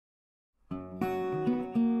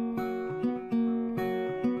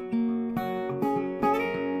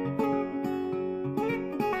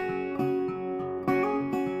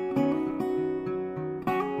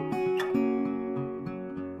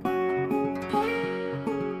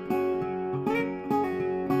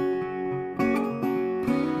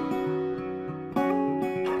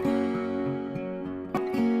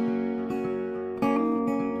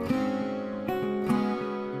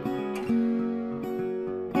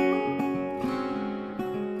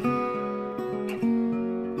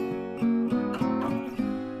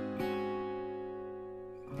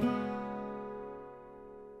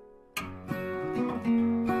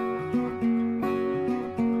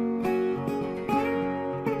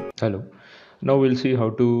Hello. Now we'll see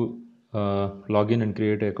how to log in and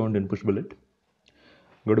create an account in PushBullet.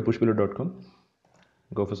 Go to pushbullet.com,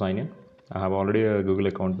 go for sign in. I have already a Google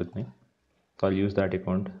account with me, so I'll use that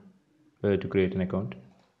account to create an account.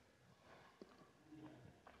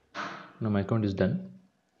 Now my account is done.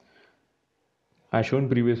 As shown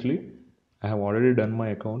previously, I have already done my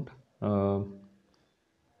account on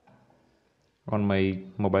my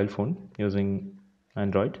mobile phone using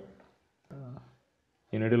Android.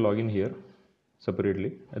 You need to log in here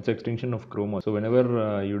separately. It's an extension of Chrome. So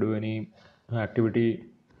whenever you do any activity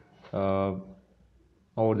uh,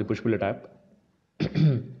 over the PushBullet app,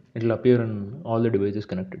 it will appear on all the devices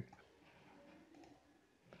connected.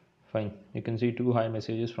 Fine. You can see two hi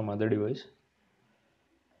messages from other device.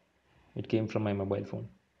 It came from my mobile phone.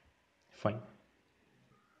 Fine.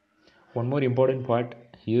 One more important part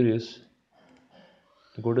here is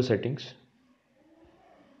to go to settings,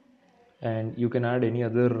 and you can add any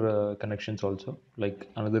other connections also, like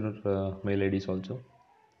another mail IDs also,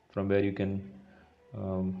 from where you can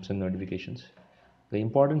send notifications. The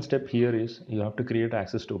important step here is you have to create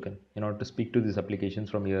access token in order to speak to these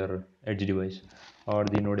applications from your edge device or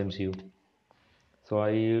the NodeMCU. So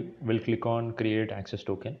I will click on create access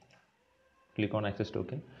token. Click on access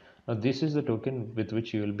token. Now this is the token with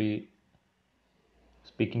which you will be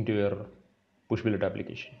speaking to your PushBullet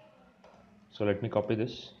application. So let me copy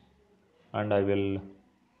this and I will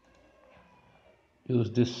use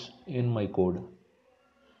this in my code.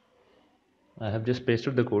 I have just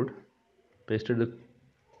pasted the code, pasted the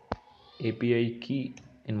API key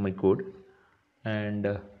in my code, and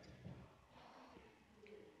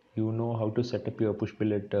you know how to set up your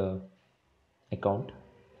PushBullet account.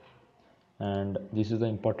 And this is the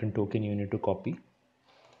important token you need to copy.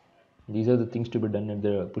 These are the things to be done at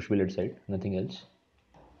the PushBullet side, nothing else.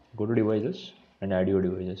 Go to devices and add your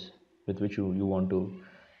devices with which you want to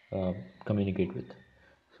communicate with.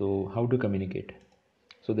 So how to communicate?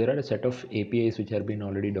 So there are a set of APIs which have been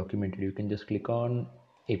already documented. You can just click on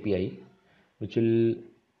API, which will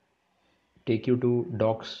take you to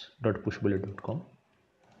docs.pushbullet.com,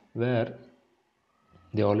 where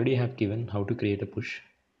they already have given how to create a push.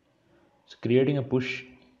 So creating a push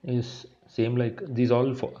is same like these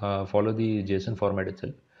all follow the JSON format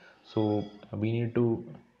itself. So we need to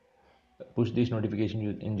push these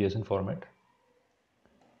notifications in JSON format.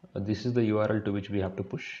 This is the URL to which we have to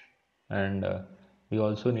push, and we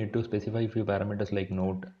also need to specify a few parameters like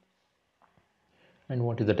note and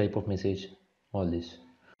what is the type of message, all this.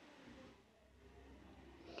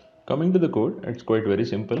 Coming to the code, it's quite very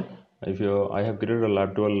simple. If you I have created a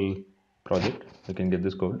lab12 project, you can get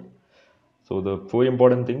this code. So the four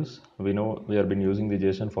important things we know, we have been using the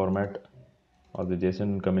JSON format or the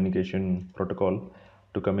JSON communication protocol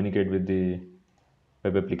to communicate with the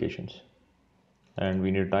web applications. And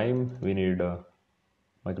we need time, we need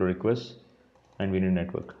micro requests, and we need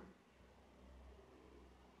network.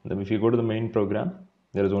 Then if you go to the main program,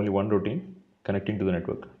 there is only one routine connecting to the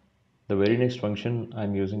network. The very next function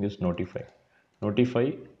I'm using is notify.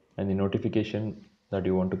 Notify and the notification that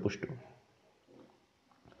you want to push to.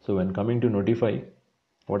 So when coming to notify,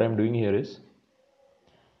 what I'm doing here is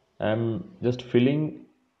I'm just filling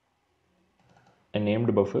a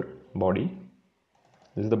named buffer body.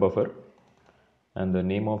 This is the buffer, and the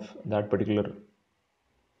name of that particular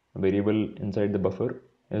variable inside the buffer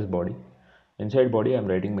is body. Inside body, I'm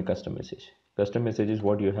writing my custom message. Custom message is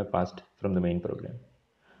what you have passed from the main program.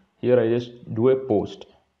 Here I just do a post.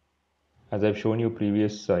 As I've shown you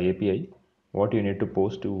previous API, what you need to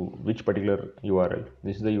post to which particular URL.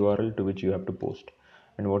 This is the URL to which you have to post.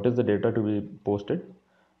 And what is the data to be posted?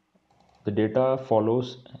 The data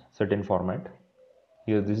follows certain format.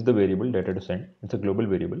 Here this is the variable data to send. It's a global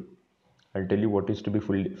variable. I'll tell you what is to be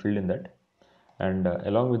filled in that. And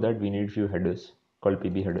along with that, we need few headers called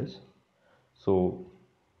PB headers. So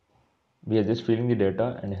we are just filling the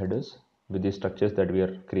data and headers with the structures that we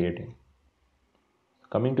are creating.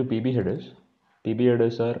 Coming to PB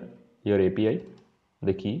headers are your API,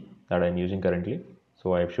 the key that I'm using currently.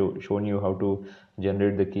 So I've shown you how to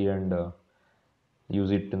generate the key and use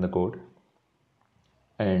it in the code.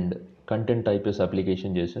 And content type is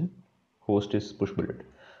application JSON, host is PushBullet.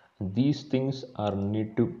 These things are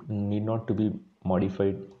need not to be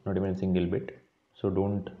modified, not even a single bit. So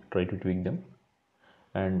don't try to tweak them.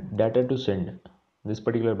 And data to send, this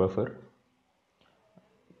particular buffer,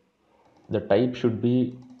 the type should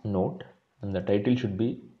be note and the title should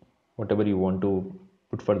be whatever you want to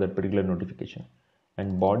put for that particular notification,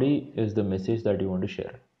 and body is the message that you want to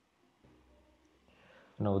share.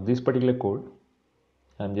 Now this particular code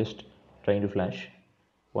I'm just trying to flash.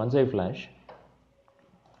 Once I flash,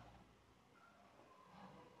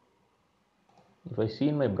 If I see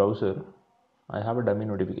in my browser, I have a dummy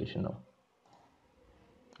notification now.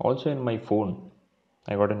 Also in my phone,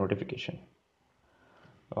 I got a notification.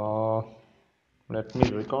 Uh, Let me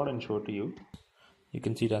record and show to you. You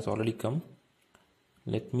can see it has already come.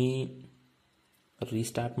 Let me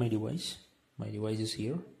restart my device. My device is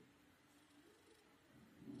here.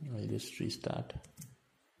 I'll just restart.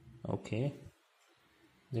 Okay.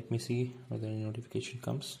 Let me see whether any notification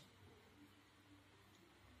comes.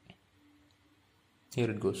 Here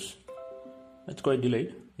it goes. It's quite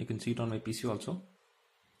delayed. You can see it on my PC also.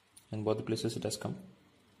 And both the places it has come.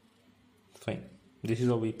 Fine. This is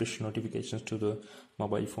how we push notifications to the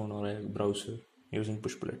mobile phone or a browser using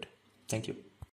PushBullet. Thank you.